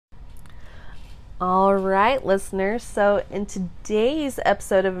All right, listeners. So, in today's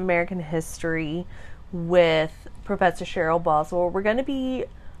episode of American History with Professor Cheryl Boswell, we're going to be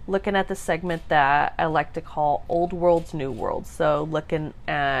looking at the segment that I like to call Old Worlds, New Worlds. So, looking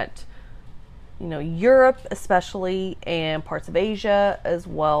at, Europe especially and parts of Asia as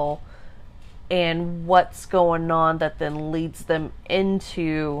well, and what's going on that then leads them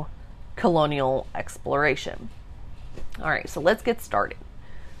into colonial exploration. All right, so let's get started.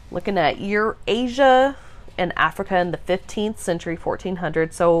 Looking at Eurasia and Africa in the 15th century,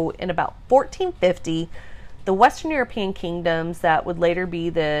 1400. So in about 1450, the Western European kingdoms that would later be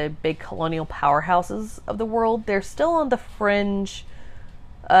the big colonial powerhouses of the world, they're still on the fringe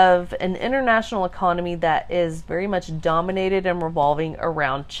of an international economy that is very much dominated and revolving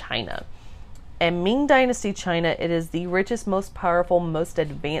around China. And Ming Dynasty China, it is the richest, most powerful, most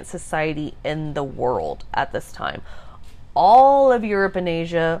advanced society in the world at this time. All of Europe and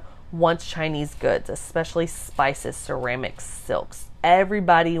Asia wants Chinese goods, especially spices, ceramics, silks.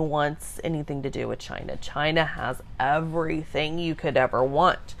 Everybody wants anything to do with China. China has everything you could ever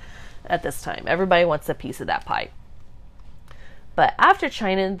want at this time. Everybody wants a piece of that pie. But after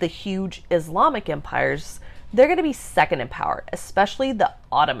China, the huge Islamic empires, they're going to be second in power, especially the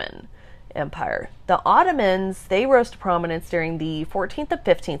Ottoman Empire. The Ottomans, they rose to prominence during the 14th and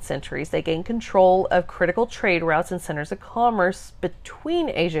 15th centuries. They gained control of critical trade routes and centers of commerce between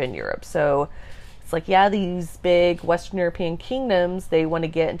Asia and Europe. So it's like, yeah, these big Western European kingdoms, they want to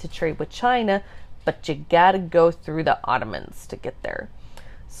get into trade with China, but you gotta go through the Ottomans to get there.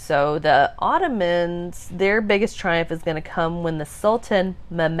 So the Ottomans, their biggest triumph is going to come when the Sultan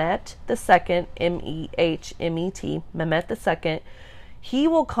Mehmet II, M-E-H-M-E-T, Mehmet II, he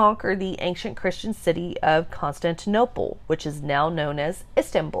will conquer the ancient Christian city of Constantinople, which is now known as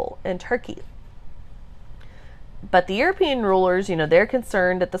Istanbul in Turkey. But the European rulers, they're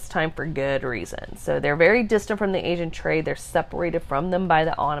concerned at this time for good reason. So they're very distant from the Asian trade. They're separated from them by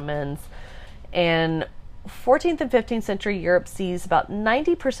the Ottomans. And 14th and 15th century Europe sees about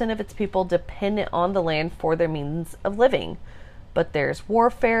 90% of its people dependent on the land for their means of living. But there's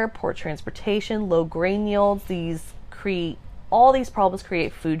warfare, poor transportation, low grain yields. All these problems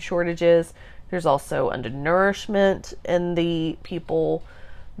create food shortages. There's also undernourishment in the people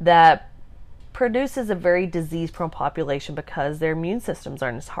that produces a very disease-prone population because their immune systems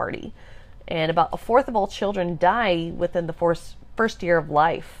aren't as hardy. And about a fourth of all children die within the first year of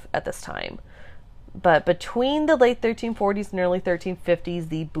life at this time. But between the late 1340s and early 1350s,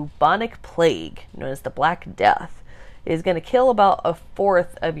 the bubonic plague, known as the Black Death, is going to kill about a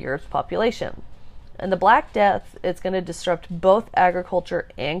fourth of Europe's population. And the Black Death, it's going to disrupt both agriculture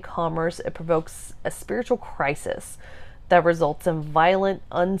and commerce. It provokes a spiritual crisis that results in violent,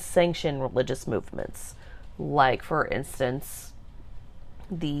 unsanctioned religious movements. Like, for instance,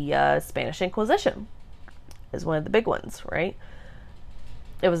 the Spanish Inquisition is one of the big ones, right?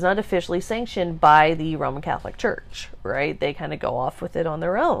 It was not officially sanctioned by the Roman Catholic Church, right? They kind of go off with it on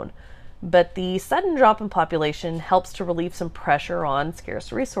their own. But the sudden drop in population helps to relieve some pressure on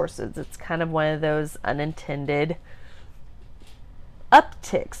scarce resources. It's kind of one of those unintended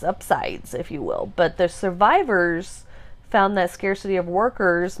upsides, if you will. But the survivors found that scarcity of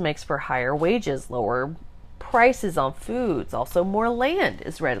workers makes for higher wages, lower prices on foods. Also, more land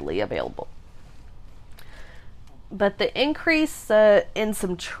is readily available. But the increase in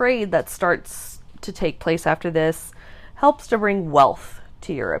some trade that starts to take place after this helps to bring wealth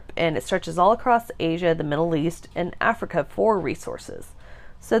to Europe, and it stretches all across Asia, the Middle East, and Africa for resources.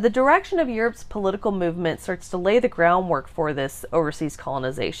 So the direction of Europe's political movement starts to lay the groundwork for this overseas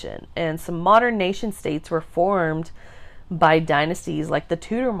colonization, and some modern nation states were formed by dynasties like the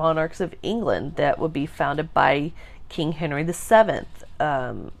Tudor monarchs of England that would be founded by King Henry VII,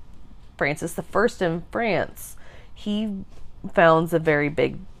 Francis I in France. He founds a very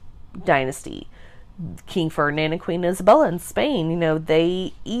big dynasty. King Ferdinand and Queen Isabella in Spain,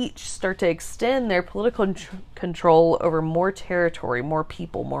 they each start to extend their political control over more territory, more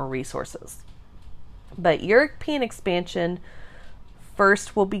people, more resources. But European expansion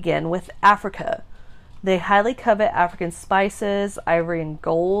first will begin with Africa. They highly covet African spices, ivory, and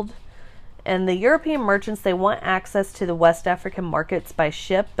gold. And the European merchants, they want access to the West African markets by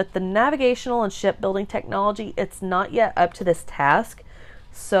ship, but the navigational and shipbuilding technology, it's not yet up to this task.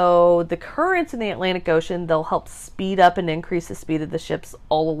 So the currents in the Atlantic Ocean, they'll help speed up and increase the speed of the ships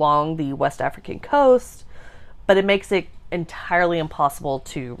all along the West African coast, but it makes it entirely impossible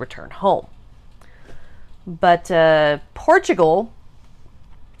to return home. But Portugal,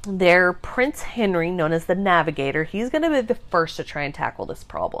 their Prince Henry, known as the Navigator, he's going to be the first to try and tackle this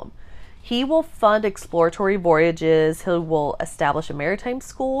problem. He will fund exploratory voyages. He will establish a maritime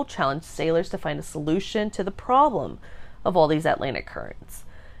school, challenge sailors to find a solution to the problem of all these Atlantic currents.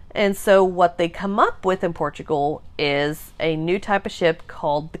 And so what they come up with in Portugal is a new type of ship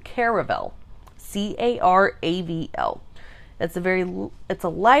called the Caravel. Caravel. It's a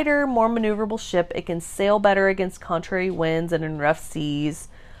lighter, more maneuverable ship. It can sail better against contrary winds and in rough seas.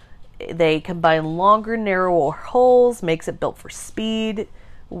 They combine longer, narrower hulls, makes it built for speed,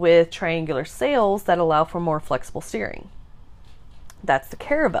 with triangular sails that allow for more flexible steering. That's the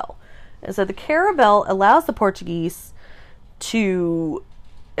Caravel. And so the Caravel allows the Portuguese to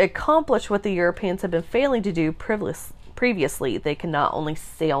accomplish what the Europeans have been failing to do previously. They can not only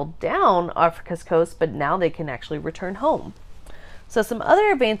sail down Africa's coast, but now they can actually return home. So some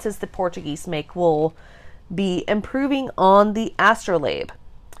other advances the Portuguese make will be improving on the astrolabe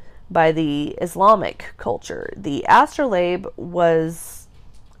by the Islamic culture. The astrolabe was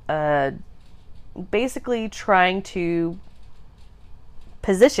basically trying to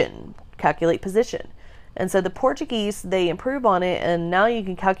calculate position. And so the Portuguese, they improve on it, and now you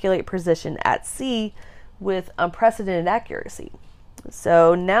can calculate position at sea with unprecedented accuracy.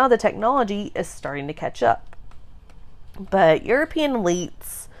 So now the technology is starting to catch up. But European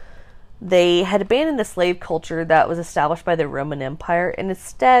elites, they had abandoned the slave culture that was established by the Roman Empire, and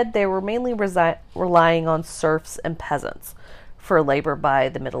instead they were mainly relying on serfs and peasants for labor by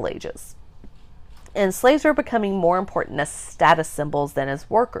the Middle Ages. And slaves were becoming more important as status symbols than as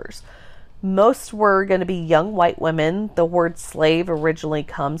workers. Most were going to be young white women. The word slave originally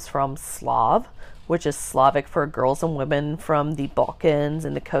comes from Slav, which is Slavic for girls and women from the Balkans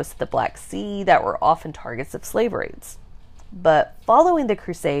and the coast of the Black Sea that were often targets of slave raids. But following the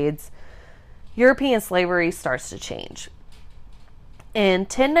Crusades, European slavery starts to change. In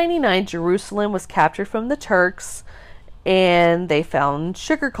 1099, Jerusalem was captured from the Turks, and they found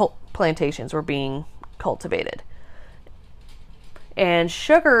sugar plantations were being cultivated. And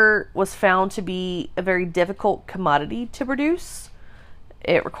sugar was found to be a very difficult commodity to produce.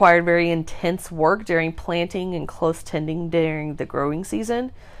 It required very intense work during planting and close tending during the growing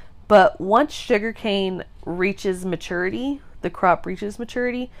season. But once sugarcane reaches maturity, the crop reaches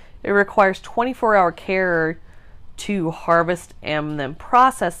maturity, it requires 24-hour care to harvest and then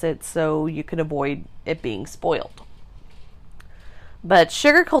process it so you can avoid it being spoiled. But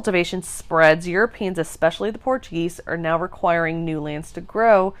sugar cultivation spreads. Europeans, especially the Portuguese, are now requiring new lands to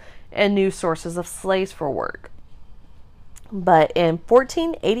grow and new sources of slaves for work. But in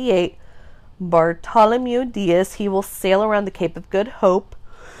 1488, Bartholomew Dias, he will sail around the Cape of Good Hope,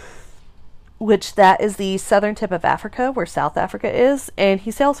 which that is the southern tip of Africa, where South Africa is, and he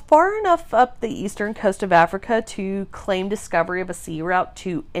sails far enough up the eastern coast of Africa to claim discovery of a sea route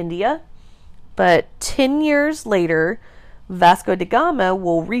to India. But 10 years later, Vasco da Gama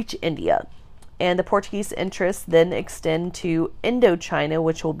will reach India, and the Portuguese interests then extend to Indochina,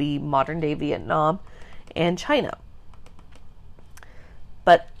 which will be modern-day Vietnam and China.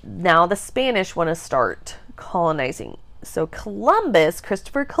 But now the Spanish want to start colonizing. So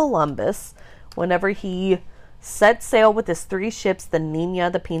Christopher Columbus, whenever he set sail with his 3 ships, the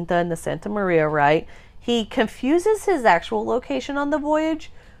Niña, the Pinta, and the Santa Maria, right, he confuses his actual location on the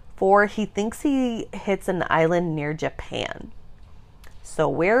voyage, for he thinks he hits an island near Japan. So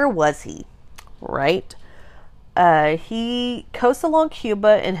where was he, right? He coasts along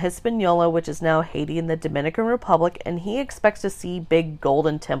Cuba and Hispaniola, which is now Haiti and the Dominican Republic, and he expects to see big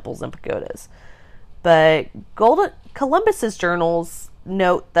golden temples and pagodas. But Columbus's journals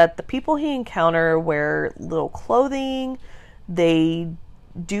note that the people he encounter wear little clothing. They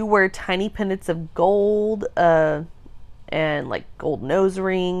do wear tiny pendants of gold, and like gold nose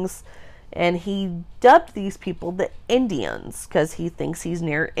rings, and he dubbed these people the Indians because he thinks he's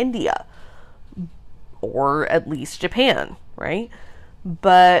near India, or at least Japan, right?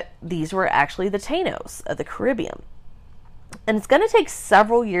 But these were actually the Tainos of the Caribbean. And it's going to take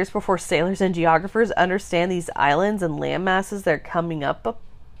several years before sailors and geographers understand these islands and land masses they're coming up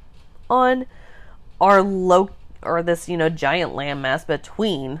on are this, giant landmass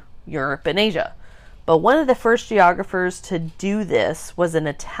between Europe and Asia. But one of the first geographers to do this was an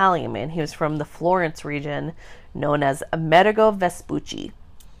Italian man. He was from the Florence region, known as Amerigo Vespucci.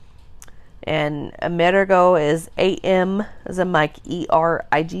 And Amerigo is A-M as in Mike,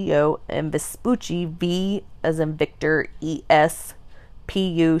 E-R-I-G-O, and Vespucci, V as in Victor, E-S-P-U-C-C-I.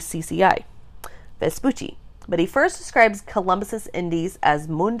 Vespucci. But he first describes Columbus's Indies as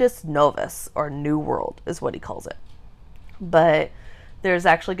Mundus Novus, or New World, is what he calls it. But there's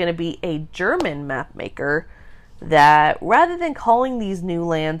actually going to be a German map maker that, rather than calling these new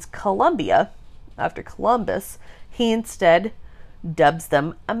lands Columbia, after Columbus, he instead dubs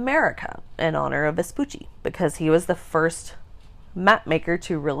them America in honor of Vespucci, because he was the first map maker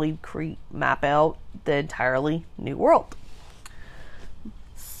to really map out the entirely new world.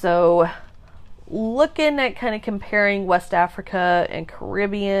 So looking at kind of comparing West Africa and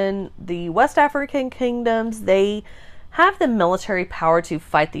Caribbean, the West African kingdoms, they have the military power to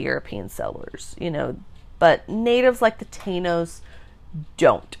fight the European settlers, but natives like the Tainos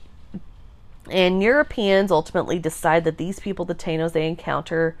don't. And Europeans ultimately decide that these people, the Tainos they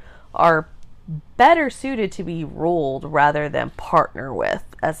encounter, are better suited to be ruled rather than partner with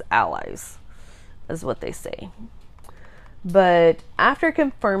as allies, is what they say. But after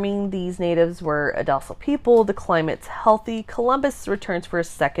confirming these natives were a docile people, the climate's healthy, Columbus returns for a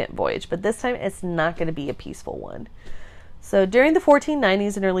second voyage, but this time it's not going to be a peaceful one. So during the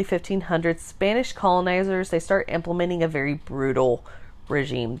 1490s and early 1500s, Spanish colonizers, they start implementing a very brutal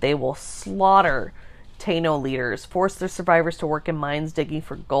regime. They will slaughter Taino leaders, force their survivors to work in mines digging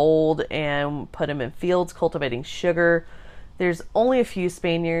for gold, and put them in fields cultivating sugar. There's only a few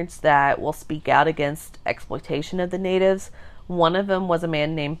Spaniards that will speak out against exploitation of the natives. One of them was a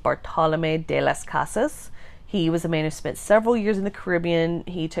man named Bartolome de las Casas. He was a man who spent several years in the Caribbean.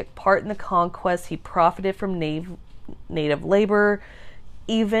 He took part in the conquest. He profited from native labor.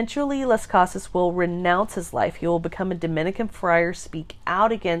 Eventually, Las Casas will renounce his life. He will become a Dominican friar, speak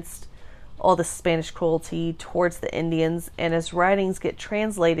out against all the Spanish cruelty towards the Indians, and his writings get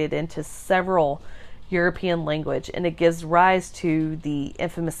translated into several European language, and it gives rise to the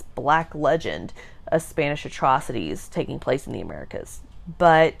infamous Black Legend of Spanish atrocities taking place in the Americas.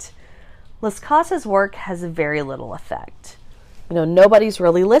 But Las Casas' work has very little effect. Nobody's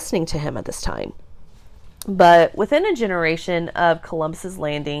really listening to him at this time. But within a generation of Columbus's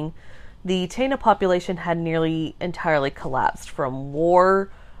landing, the Taino population had nearly entirely collapsed from war,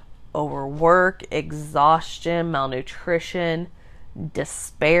 overwork, exhaustion, malnutrition,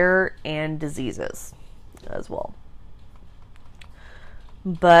 despair, and diseases as well.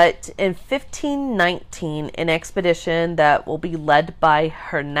 But in 1519, an expedition that will be led by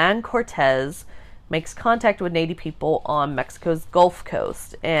Hernan Cortez makes contact with native people on Mexico's Gulf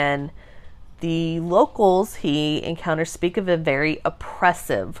Coast, and the locals he encounters speak of a very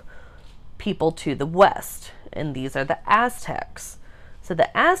oppressive people to the west, and these are the Aztecs. So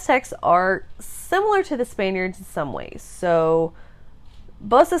the Aztecs are similar to the Spaniards in some ways. So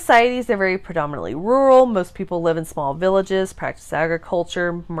both societies are very predominantly rural. Most people live in small villages, practice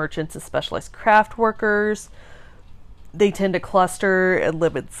agriculture, merchants and specialized craft workers. They tend to cluster and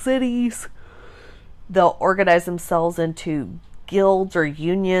live in cities. They'll organize themselves into guilds or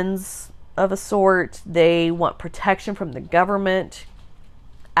unions of a sort. They want protection from the government.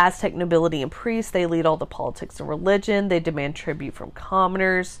 Aztec nobility and priests, they lead all the politics and religion. They demand tribute from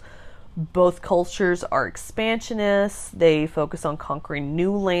commoners. Both cultures are expansionists. They focus on conquering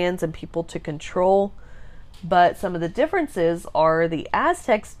new lands and people to control. But some of the differences are the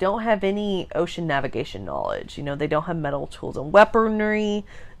Aztecs don't have any ocean navigation knowledge. They don't have metal tools and weaponry.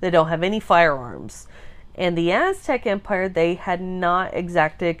 They don't have any firearms. And the Aztec Empire, they had not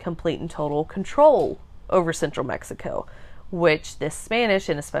exacted complete and total control over central Mexico, which the Spanish,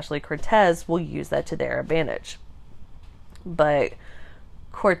 and especially Cortez, will use that to their advantage. But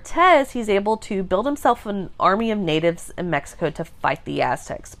Cortez, he's able to build himself an army of natives in Mexico to fight the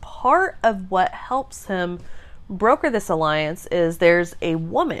Aztecs. Part of what helps him broker this alliance is there's a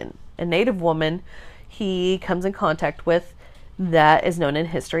woman, a native woman, he comes in contact with that is known in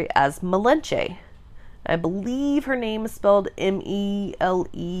history as Malinche. I believe her name is spelled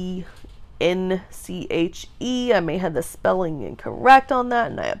Melenche. I may have the spelling incorrect on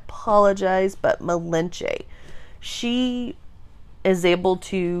that, and I apologize, but Malinche. She is able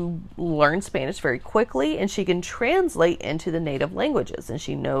to learn Spanish very quickly, and she can translate into the native languages, and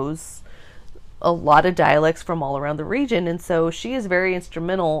she knows a lot of dialects from all around the region, and so she is very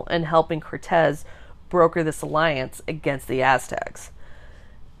instrumental in helping Cortez broker this alliance against the Aztecs.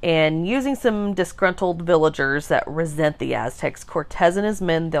 And using some disgruntled villagers that resent the Aztecs, Cortez and his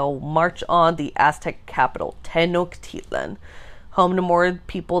men, they'll march on the Aztec capital, Tenochtitlan, home to more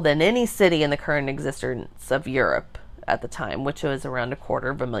people than any city in the current existence of Europe at the time, which was around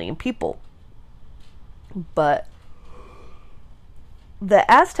 250,000 people. But the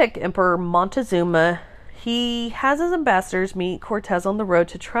Aztec Emperor Montezuma, he has his ambassadors meet Cortez on the road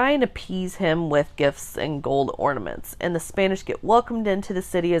to try and appease him with gifts and gold ornaments. And the Spanish get welcomed into the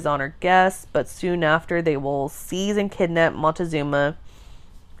city as honored guests, but soon after they will seize and kidnap Montezuma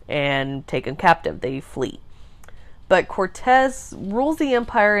and take him captive. They flee. But Cortez rules the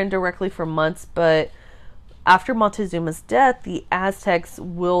empire indirectly for months, but after Montezuma's death, the Aztecs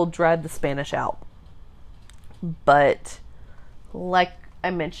will drive the Spanish out. But like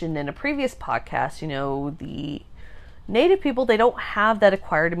I mentioned in a previous podcast, the native people, they don't have that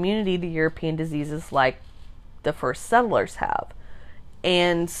acquired immunity to European diseases like the first settlers have.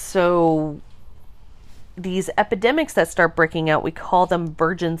 And so these epidemics that start breaking out, we call them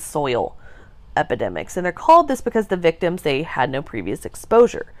virgin soil epidemics. And they're called this because the victims, they had no previous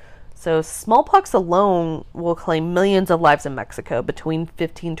exposure. So smallpox alone will claim millions of lives in Mexico between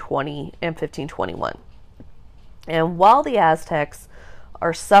 1520 and 1521. And while the Aztecs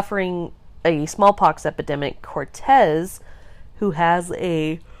are suffering a smallpox epidemic, Cortez, who has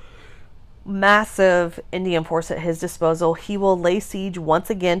a massive Indian force at his disposal, he will lay siege once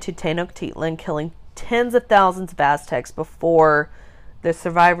again to Tenochtitlan, killing tens of thousands of Aztecs before the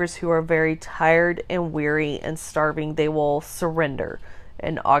survivors, who are very tired and weary and starving, they will surrender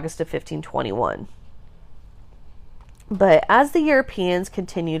in August of 1521. But as the Europeans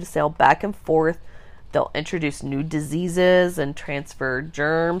continue to sail back and forth, they'll introduce new diseases and transfer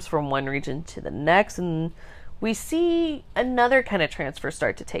germs from one region to the next, and we see another kind of transfer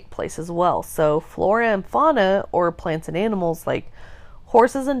start to take place as well. So flora and fauna, or plants and animals like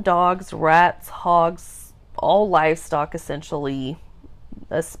horses and dogs, rats, hogs, all livestock essentially,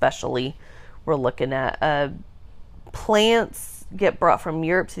 especially, we're looking at plants get brought from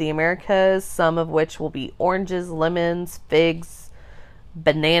Europe to the Americas, some of which will be oranges, lemons, figs,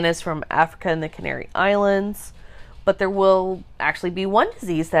 bananas from Africa and the Canary Islands. But there will actually be one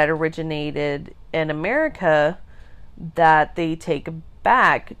disease that originated in America that they take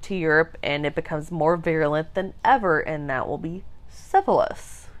back to Europe, and it becomes more virulent than ever, and that will be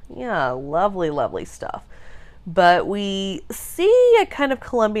syphilis. Yeah, lovely, lovely stuff. But we see a kind of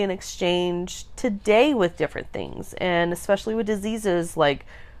Columbian exchange today with different things, and especially with diseases like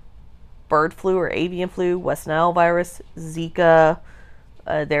bird flu or avian flu, West Nile virus, Zika.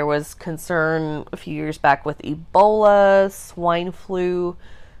 There was concern a few years back with Ebola, swine flu.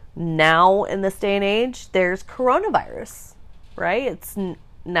 Now, in this day and age, there's coronavirus, right? It's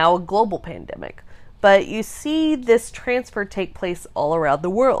now a global pandemic. But you see this transfer take place all around the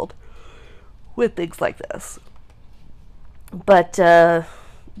world with things like this. But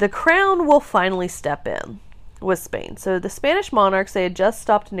the crown will finally step in with Spain. So the Spanish monarchs, they had just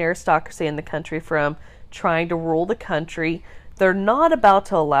stopped an aristocracy in the country from trying to rule the country. They're not about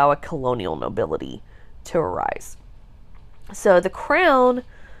to allow a colonial nobility to arise. So the crown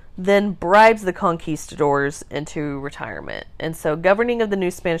then bribes the conquistadors into retirement. And so governing of the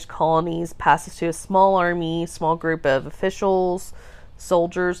new Spanish colonies passes to a small army, small group of officials,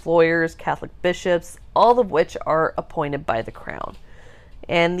 soldiers, lawyers, Catholic bishops, all of which are appointed by the crown.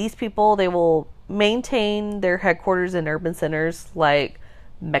 And these people, they will maintain their headquarters in urban centers like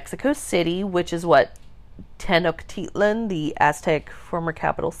Mexico City, which is what Tenochtitlan, the Aztec former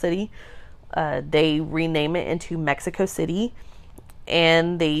capital city, they rename it into Mexico City,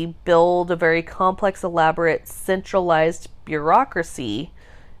 and they build a very complex, elaborate, centralized bureaucracy.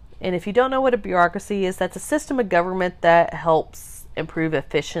 And if you don't know what a bureaucracy is, that's a system of government that helps improve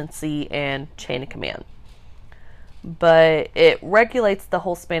efficiency and chain of command. But it regulates the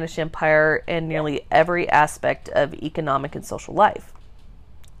whole Spanish Empire and nearly every aspect of economic and social life.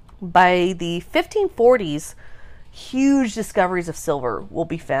 By the 1540s, huge discoveries of silver will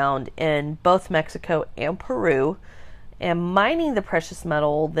be found in both Mexico and Peru, and mining the precious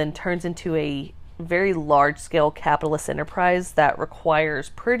metal then turns into a very large-scale capitalist enterprise that requires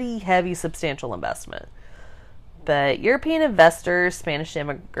pretty heavy, substantial investment. But European investors, Spanish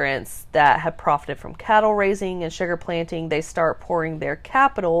immigrants that had profited from cattle raising and sugar planting, they start pouring their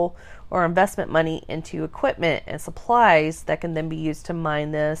capital or investment money into equipment and supplies that can then be used to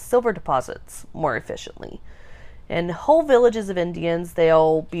mine the silver deposits more efficiently. And whole villages of Indians,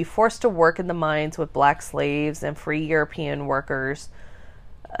 they'll be forced to work in the mines with black slaves and free European workers.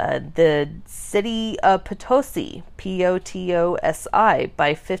 The city of Potosi, Potosi, by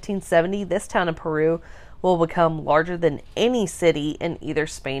 1570, this town in Peru will become larger than any city in either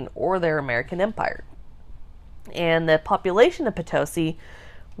Spain or their American Empire. And the population of Potosi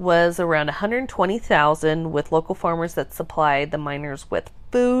was around 120,000, with local farmers that supplied the miners with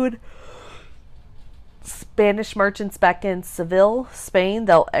food. Spanish merchants back in Seville, Spain,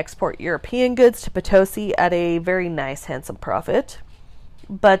 they'll export European goods to Potosi at a very nice, handsome profit.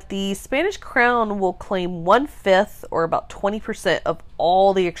 But the Spanish crown will claim 1/5, or about 20%, of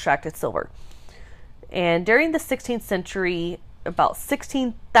all the extracted silver. And during the 16th century, about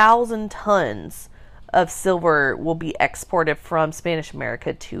 16,000 tons of silver will be exported from Spanish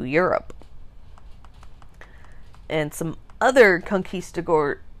America to Europe. And some other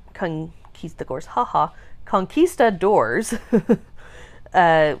conquistadors, we're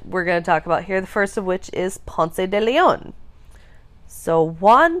going to talk about here, the first of which is Ponce de Leon. So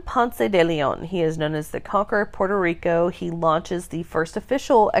Juan Ponce de Leon, he is known as the Conqueror of Puerto Rico. He launches the first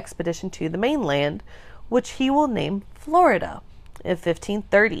official expedition to the mainland, which he will name Florida in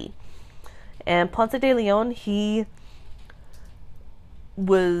 1530. And Ponce de Leon, he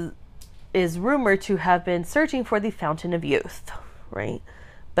is rumored to have been searching for the Fountain of Youth, right?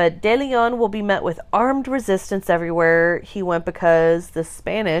 But De Leon will be met with armed resistance everywhere he went because the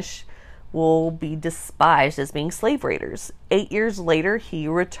Spanish will be despised as being slave raiders. 8 years later, he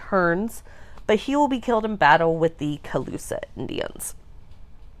returns, but he will be killed in battle with the Calusa Indians.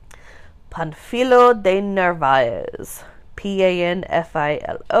 Panfilo de Narvaez,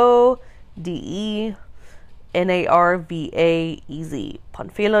 Panfilo-Narvaez,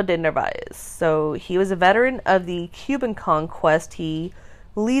 Panfilo de Narvaez. So he was a veteran of the Cuban conquest. He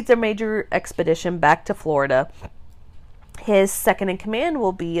leads a major expedition back to Florida. His second in command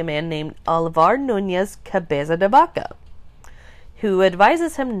will be a man named Alvar Nunez Cabeza de Vaca, who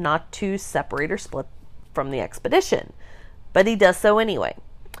advises him not to separate or split from the expedition. But he does so anyway.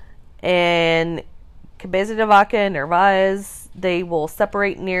 And Cabeza de Vaca and Narvaez, they will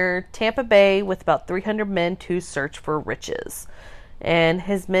separate near Tampa Bay with about 300 men to search for riches. And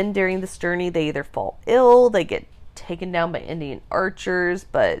his men during this journey, they either fall ill, they get taken down by Indian archers,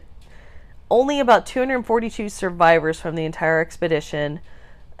 but only about 242 survivors from the entire expedition.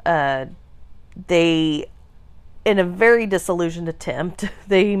 They, in a very disillusioned attempt,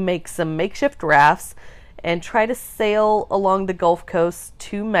 they make some makeshift rafts and try to sail along the Gulf Coast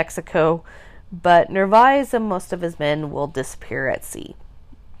to Mexico, but Narvaez and most of his men will disappear at sea.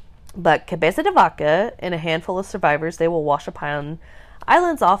 But Cabeza de Vaca and a handful of survivors, they will wash upon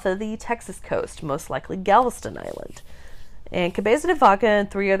islands off of the Texas coast, most likely Galveston Island. And Cabeza de Vaca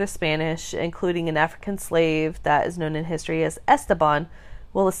and 3 other Spanish, including an African slave that is known in history as Esteban,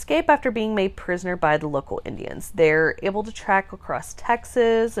 will escape after being made prisoner by the local Indians. They're able to track across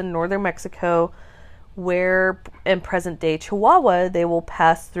Texas and northern Mexico, where in present-day Chihuahua, they will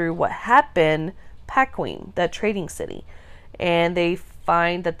pass through what had been Pacuim, that trading city. And they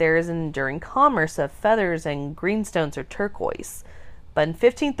find that there is an enduring commerce of feathers and greenstones or turquoise. But in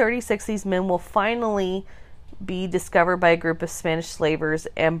 1536, these men will finally be discovered by a group of Spanish slavers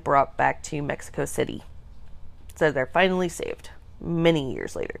and brought back to Mexico City. So they're finally saved many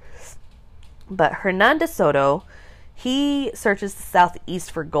years later. But Hernan de Soto, he searches the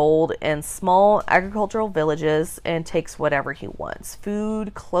southeast for gold and small agricultural villages and takes whatever he wants.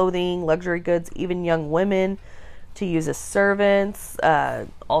 Food, clothing, luxury goods, even young women to use as servants,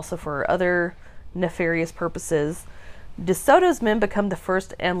 also for other nefarious purposes. De Soto's men become the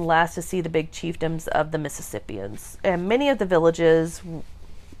first and last to see the big chiefdoms of the Mississippians. And many of the villages,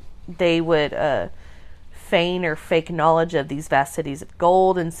 they would feign or fake knowledge of these vast cities of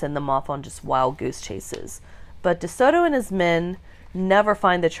gold and send them off on just wild goose chases. But De Soto and his men never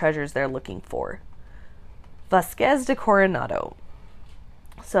find the treasures they're looking for. Vasquez de Coronado.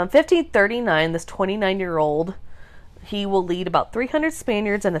 So in 1539, this 29-year-old, he will lead about 300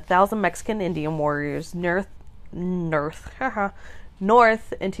 Spaniards and 1,000 Mexican Indian warriors north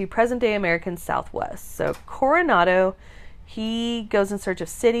into present-day American Southwest. So Coronado, he goes in search of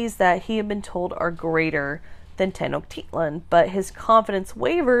cities that he had been told are greater than Tenochtitlan, but his confidence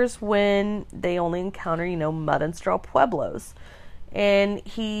wavers when they only encounter, mud and straw pueblos. And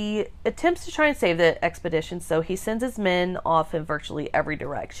he attempts to try and save the expedition, so he sends his men off in virtually every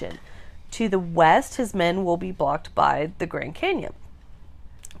direction. To the west, his men will be blocked by the Grand Canyon.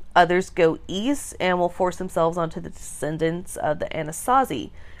 Others go east and will force themselves onto the descendants of the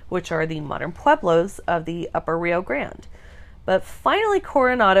Anasazi, which are the modern pueblos of the upper Rio Grande. But finally,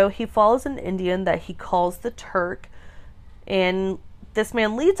 Coronado, he follows an Indian that he calls the Turk, and this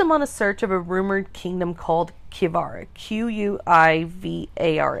man leads him on a search of a rumored kingdom called Quivara, Quivara.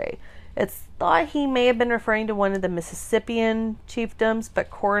 It's thought he may have been referring to one of the Mississippian chiefdoms, but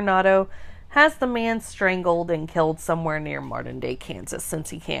Coronado has the man strangled and killed somewhere near modern-day Kansas,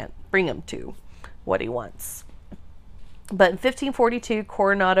 since he can't bring him to what he wants. But in 1542,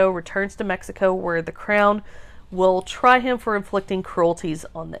 Coronado returns to Mexico, where the crown will try him for inflicting cruelties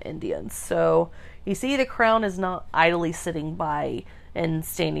on the Indians. So you see, the crown is not idly sitting by and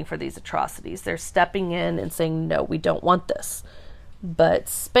standing for these atrocities. They're stepping in and saying, no, we don't want this. But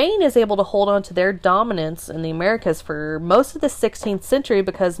Spain is able to hold on to their dominance in the Americas for most of the 16th century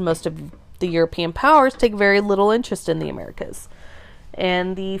because most of the European powers take very little interest in the Americas.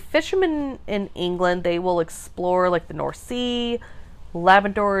 And the fishermen in England, they will explore like the North Sea,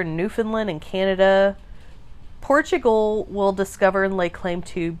 Labrador, Newfoundland, and Canada. Portugal will discover and lay claim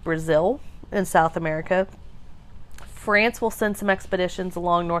to Brazil in South America. France will send some expeditions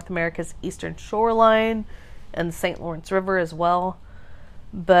along North America's eastern shoreline. and the St. Lawrence River as well.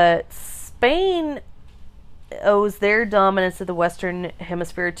 But Spain owes their dominance of the Western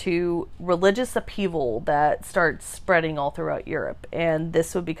Hemisphere to religious upheaval that starts spreading all throughout Europe. And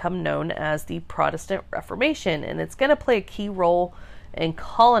this would become known as the Protestant Reformation. And it's going to play a key role in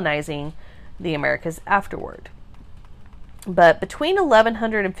colonizing the Americas afterward. But between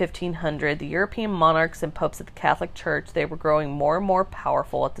 1100 and 1500, the European monarchs and popes of the Catholic Church, they were growing more and more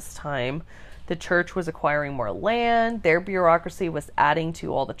powerful at this time. The church was acquiring more land. Their bureaucracy was adding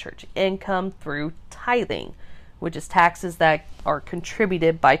to all the church income through tithing, which is taxes that are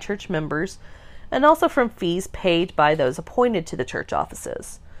contributed by church members, and also from fees paid by those appointed to the church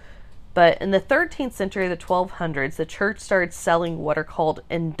offices. But in the 13th century, the 1200s, the church started selling what are called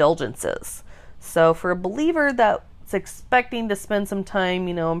indulgences. So for a believer that's expecting to spend some time,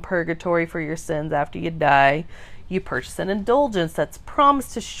 in purgatory for your sins after you die, you purchase an indulgence that's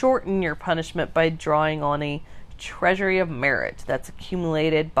promised to shorten your punishment by drawing on a treasury of merit that's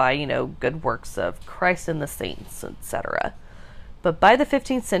accumulated by, good works of Christ and the saints, etc. But by the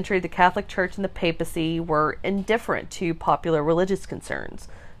 15th century, the Catholic Church and the papacy were indifferent to popular religious concerns.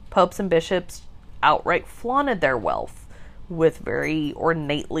 Popes and bishops outright flaunted their wealth with very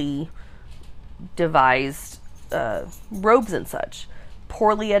ornately devised robes and such.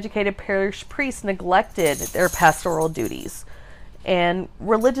 Poorly educated parish priests neglected their pastoral duties, and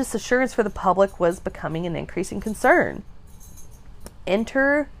religious assurance for the public was becoming an increasing concern.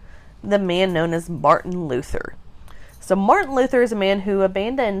 Enter the man known as Martin Luther. So Martin Luther is a man who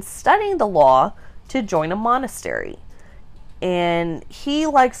abandoned studying the law to join a monastery. And he,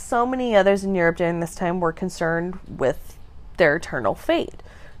 like so many others in Europe during this time, were concerned with their eternal fate.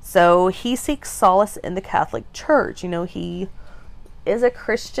 So he seeks solace in the Catholic Church. He is a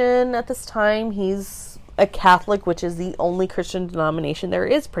Christian at this time. He's a Catholic, which is the only Christian denomination there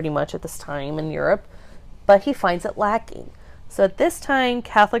is pretty much at this time in Europe, but he finds it lacking. So at this time,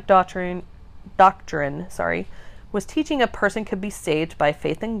 Catholic doctrine was teaching a person could be saved by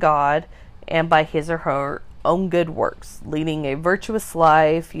faith in God and by his or her own good works, leading a virtuous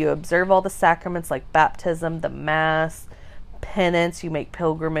life. You observe all the sacraments like baptism, the Mass, penance. You make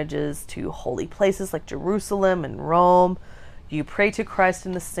pilgrimages to holy places like Jerusalem and Rome. You pray to Christ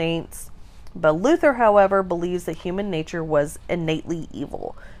and the saints. But Luther, however, believes that human nature was innately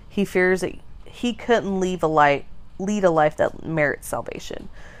evil. He fears that he couldn't lead a life that merits salvation.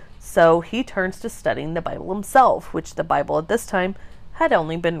 So he turns to studying the Bible himself, which the Bible at this time had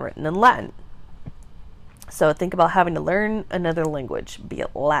only been written in Latin. So think about having to learn another language, be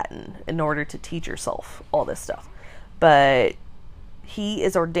it Latin, in order to teach yourself all this stuff. But he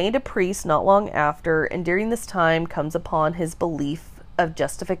is ordained a priest not long after, and during this time comes upon his belief of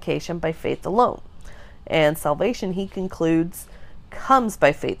justification by faith alone. And salvation, he concludes, comes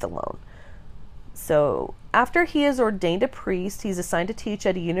by faith alone. So after he is ordained a priest, he's assigned to teach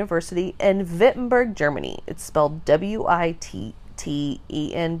at a university in Wittenberg, Germany. It's spelled Wittenberg.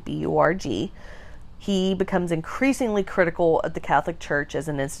 He becomes increasingly critical of the Catholic Church as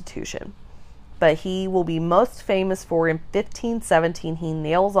an institution. But he will be most famous for, in 1517, he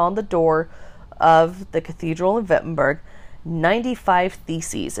nails on the door of the cathedral in Wittenberg 95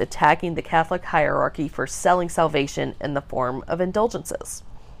 theses attacking the Catholic hierarchy for selling salvation in the form of indulgences.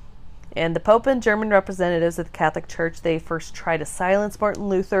 And the Pope and German representatives of the Catholic Church, they first try to silence Martin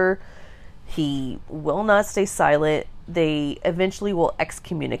Luther. He will not stay silent. They eventually will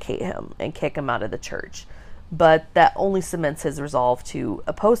excommunicate him and kick him out of the church. But that only cements his resolve to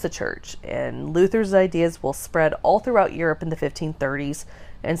oppose the church. And Luther's ideas will spread all throughout Europe in the 1530s,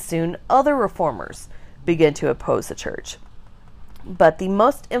 and soon other reformers begin to oppose the church. But the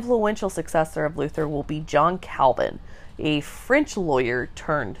most influential successor of Luther will be John Calvin, a French lawyer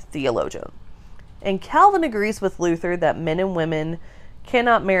turned theologian. And Calvin agrees with Luther that men and women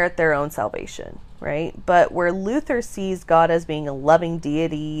cannot merit their own salvation, right? But where Luther sees God as being a loving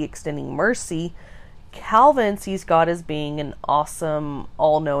deity extending mercy, Calvin sees God as being an awesome,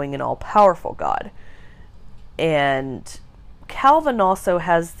 all-knowing, and all-powerful God. And Calvin also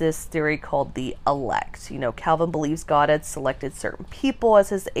has this theory called the elect. Calvin believes God had selected certain people as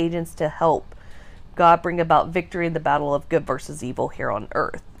his agents to help God bring about victory in the battle of good versus evil here on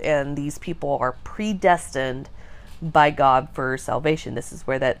earth. And these people are predestined by God for salvation. This is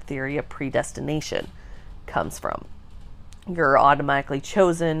where that theory of predestination comes from. You're automatically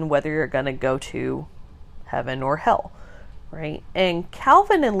chosen whether you're going to go to heaven or hell, right? And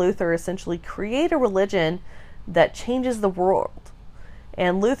Calvin and Luther essentially create a religion that changes the world.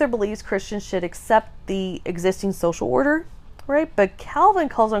 And Luther believes Christians should accept the existing social order, right? But Calvin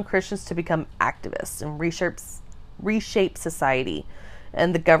calls on Christians to become activists and reshape society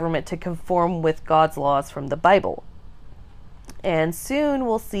and the government to conform with God's laws from the Bible. And soon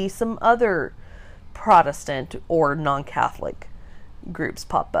we'll see some other Protestant or non-Catholic groups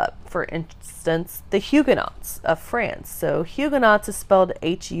pop up. For instance, the Huguenots of France. So Huguenots is spelled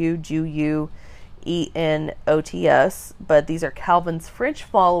Huguenots, but these are Calvin's French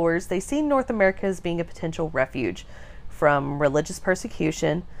followers. They see North America as being a potential refuge from religious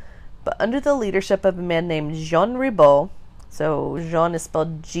persecution, but under the leadership of a man named Jean Ribault. So Jean is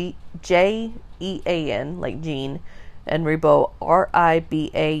spelled Jean, like Jean, and Ribault,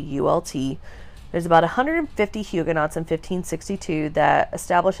 Ribault. There's about 150 Huguenots in 1562 that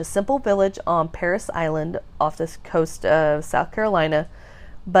establish a simple village on Paris Island off the coast of South Carolina,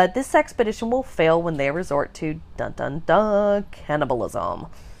 but this expedition will fail when they resort to cannibalism.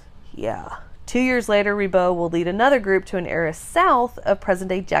 Yeah. 2 years later, Ribault will lead another group to an area south of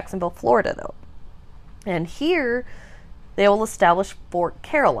present-day Jacksonville, Florida, though. And here, they will establish Fort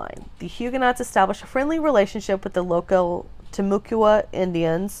Caroline. The Huguenots establish a friendly relationship with the local Timucua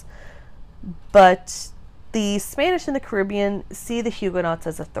Indians, but the Spanish in the Caribbean see the Huguenots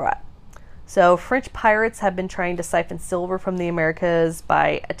as a threat. So French pirates have been trying to siphon silver from the Americas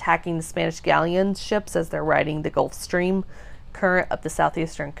by attacking the Spanish galleon ships as they're riding the Gulf Stream current up the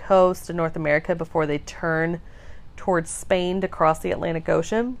southeastern coast of North America before they turn towards Spain to cross the Atlantic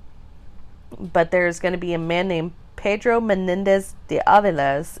Ocean. But there's going to be a man named Pedro Menendez de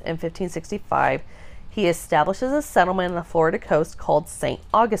Aviles in 1565. He establishes a settlement on the Florida coast called St.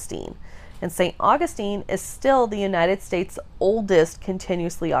 Augustine. And St. Augustine is still the United States' oldest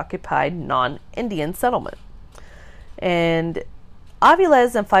continuously occupied non-Indian settlement. And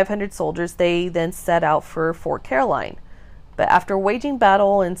Aviles and 500 soldiers, they then set out for Fort Caroline. But after waging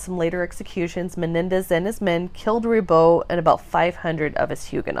battle and some later executions, Menendez and his men killed Ribault and about 500 of his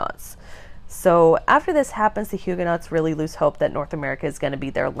Huguenots. So after this happens, the Huguenots really lose hope that North America is going to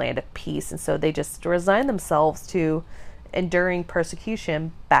be their land of peace, and so they just resign themselves to enduring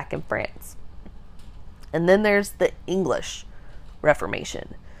persecution back in France. And then there's the English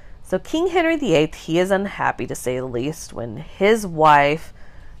Reformation. So King Henry VIII, he is unhappy to say the least when his wife,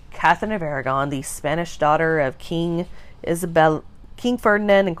 Catherine of Aragon, the Spanish daughter of King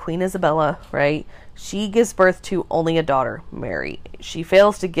Ferdinand and Queen Isabella, right? She gives birth to only a daughter, Mary. She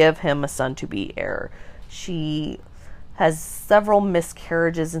fails to give him a son to be heir. She has several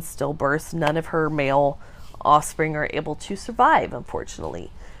miscarriages and stillbirths. None of her male offspring are able to survive,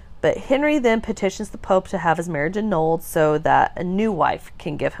 unfortunately. But Henry then petitions the Pope to have his marriage annulled so that a new wife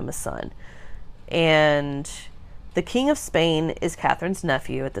can give him a son. And the King of Spain is Catherine's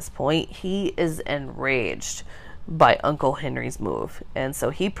nephew at this point. He is enraged by Uncle Henry's move, and so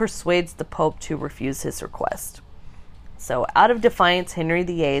he persuades the Pope to refuse his request. So out of defiance, Henry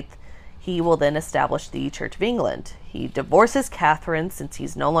VIII, he will then establish the Church of England. He divorces Catherine. Since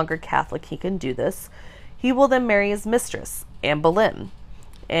he's no longer Catholic, he can do this. He will then marry his mistress, Anne Boleyn,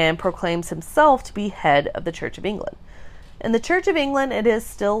 and proclaims himself to be head of the Church of England. In the Church of England, it is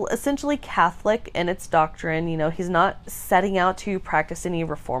still essentially Catholic in its doctrine. You know, he's not setting out to practice any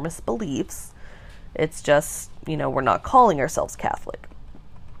reformist beliefs. It's just, you know, we're not calling ourselves Catholic.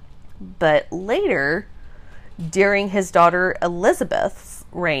 But later, during his daughter Elizabeth's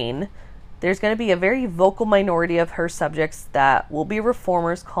reign, there's going to be a very vocal minority of her subjects that will be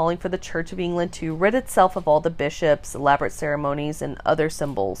reformers, calling for the Church of England to rid itself of all the bishops, elaborate ceremonies, and other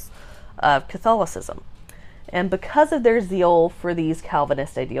symbols of Catholicism. And because of their zeal for these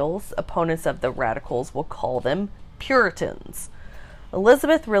Calvinist ideals, opponents of the radicals will call them Puritans.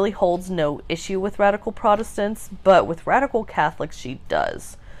 Elizabeth really holds no issue with radical Protestants, but with radical Catholics she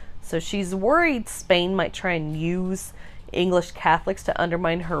does. So she's worried Spain might try and use English Catholics to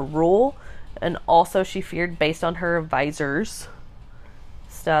undermine her rule, and also she feared, based on her advisors'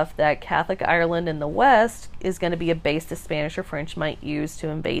 stuff, that Catholic Ireland in the West is going to be a base the Spanish or French might use to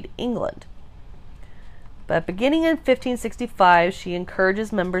invade England. But beginning in 1565, she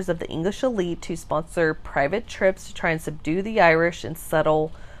encourages members of the English elite to sponsor private trips to try and subdue the Irish and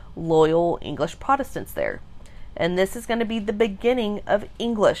settle loyal English Protestants there. And this is going to be the beginning of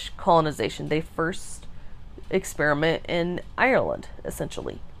English colonization. They first experiment in Ireland,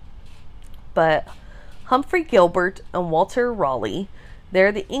 essentially. But Humphrey Gilbert and Walter Raleigh,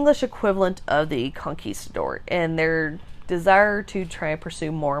 they're the English equivalent of the conquistador, and their desire to try and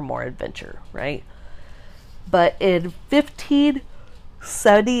pursue more and more adventure, right? But in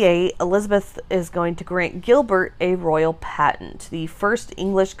 1578, Elizabeth is going to grant Gilbert a royal patent, the first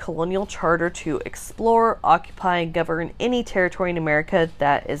English colonial charter to explore, occupy, and govern any territory in America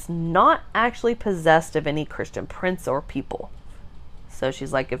that is not actually possessed of any Christian prince or people. So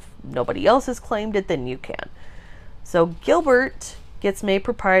she's like, if nobody else has claimed it, then you can. So Gilbert gets made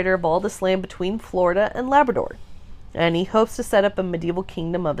proprietor of all this land between Florida and Labrador. And he hopes to set up a medieval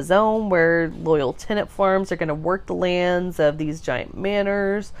kingdom of his own where loyal tenant farms are going to work the lands of these giant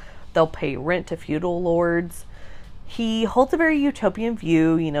manors. They'll pay rent to feudal lords. He holds a very utopian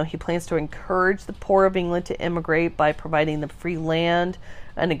view. He plans to encourage the poor of England to immigrate by providing them free land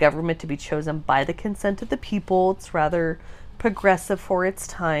and a government to be chosen by the consent of the people. It's rather progressive for its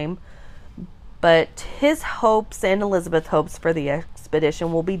time. But his hopes and Elizabeth's hopes for the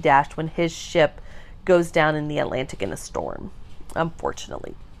expedition will be dashed when his ship goes down in the Atlantic in a storm,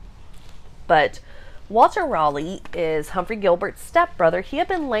 unfortunately. But Walter Raleigh is Humphrey Gilbert's stepbrother. He had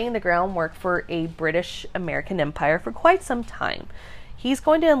been laying the groundwork for a British-American empire for quite some time. He's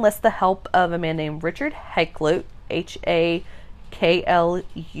going to enlist the help of a man named Richard Hakluyt, Hakluyt.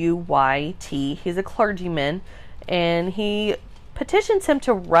 He's a clergyman, and he petitions him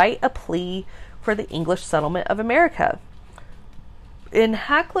to write a plea for the English settlement of America. And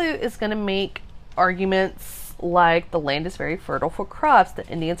Hakluyt is going to make arguments like the land is very fertile for crops. The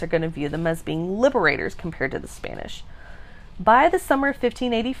Indians are going to view them as being liberators compared to the Spanish. By the summer of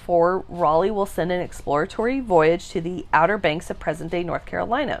 1584, Raleigh will send an exploratory voyage to the outer banks of present-day North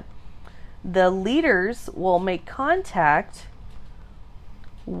Carolina. The leaders will make contact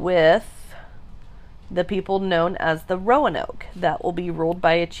with the people known as the Roanoke that will be ruled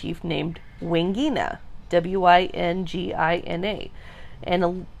by a chief named Wingina, Wingina.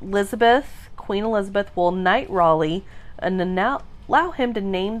 And Queen Elizabeth will knight Raleigh and allow him to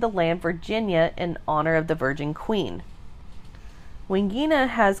name the land Virginia in honor of the Virgin Queen. Wingina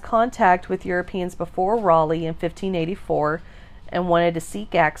has contact with Europeans before Raleigh in 1584 and wanted to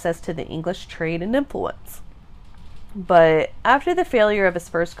seek access to the English trade and influence. But after the failure of his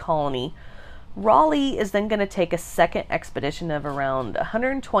first colony, Raleigh is then going to take a second expedition of around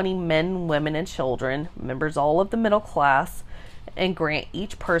 120 men, women, and children, members all of the middle class, and grant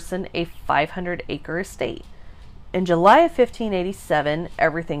each person a 500-acre estate. In July of 1587,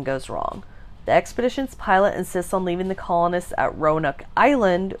 everything goes wrong. The expedition's pilot insists on leaving the colonists at Roanoke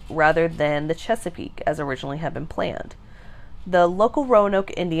Island rather than the Chesapeake, as originally had been planned. The local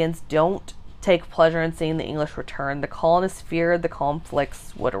Roanoke Indians don't take pleasure in seeing the English return. The colonists feared the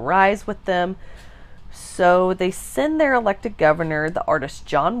conflicts would arise with them, so they send their elected governor, the artist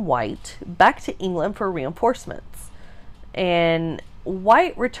John White, back to England for reinforcements. And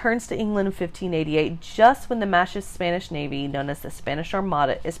White returns to England in 1588 just when the massive Spanish navy, known as the Spanish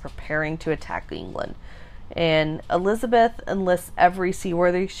Armada, is preparing to attack England. And Elizabeth enlists every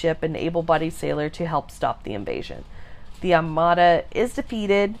seaworthy ship and able-bodied sailor to help stop the invasion. The Armada is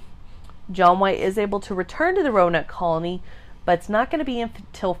defeated. John White is able to return to the Roanoke colony, but it's not going to be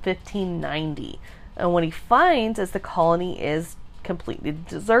until 1590. And what he finds is the colony is completely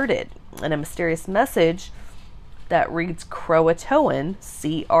deserted. And a mysterious message that reads Croatoan,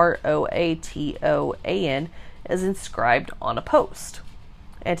 Croatoan, is inscribed on a post.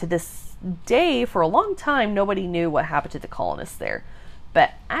 And to this day, for a long time, nobody knew what happened to the colonists there.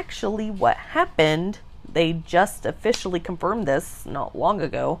 But actually what happened, they just officially confirmed this not long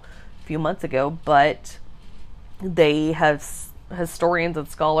ago, a few months ago, but they have, historians and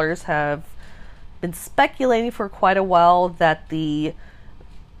scholars have been speculating for quite a while that the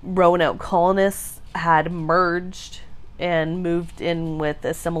Roanoke colonists had merged and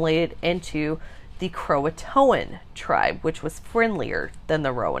assimilated into the Croatoan tribe, which was friendlier than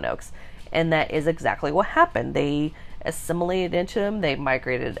the Roanokes. And that is exactly what happened. They assimilated into them, they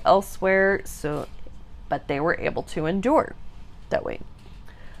migrated elsewhere, but they were able to endure that way.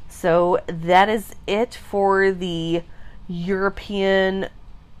 So that is it for the European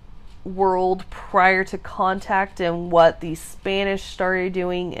world prior to contact and what the Spanish started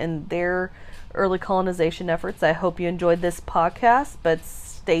doing in their early colonization efforts. I hope you enjoyed this podcast, but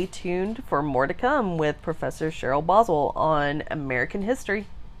stay tuned for more to come with Professor Cheryl Boswell on American history.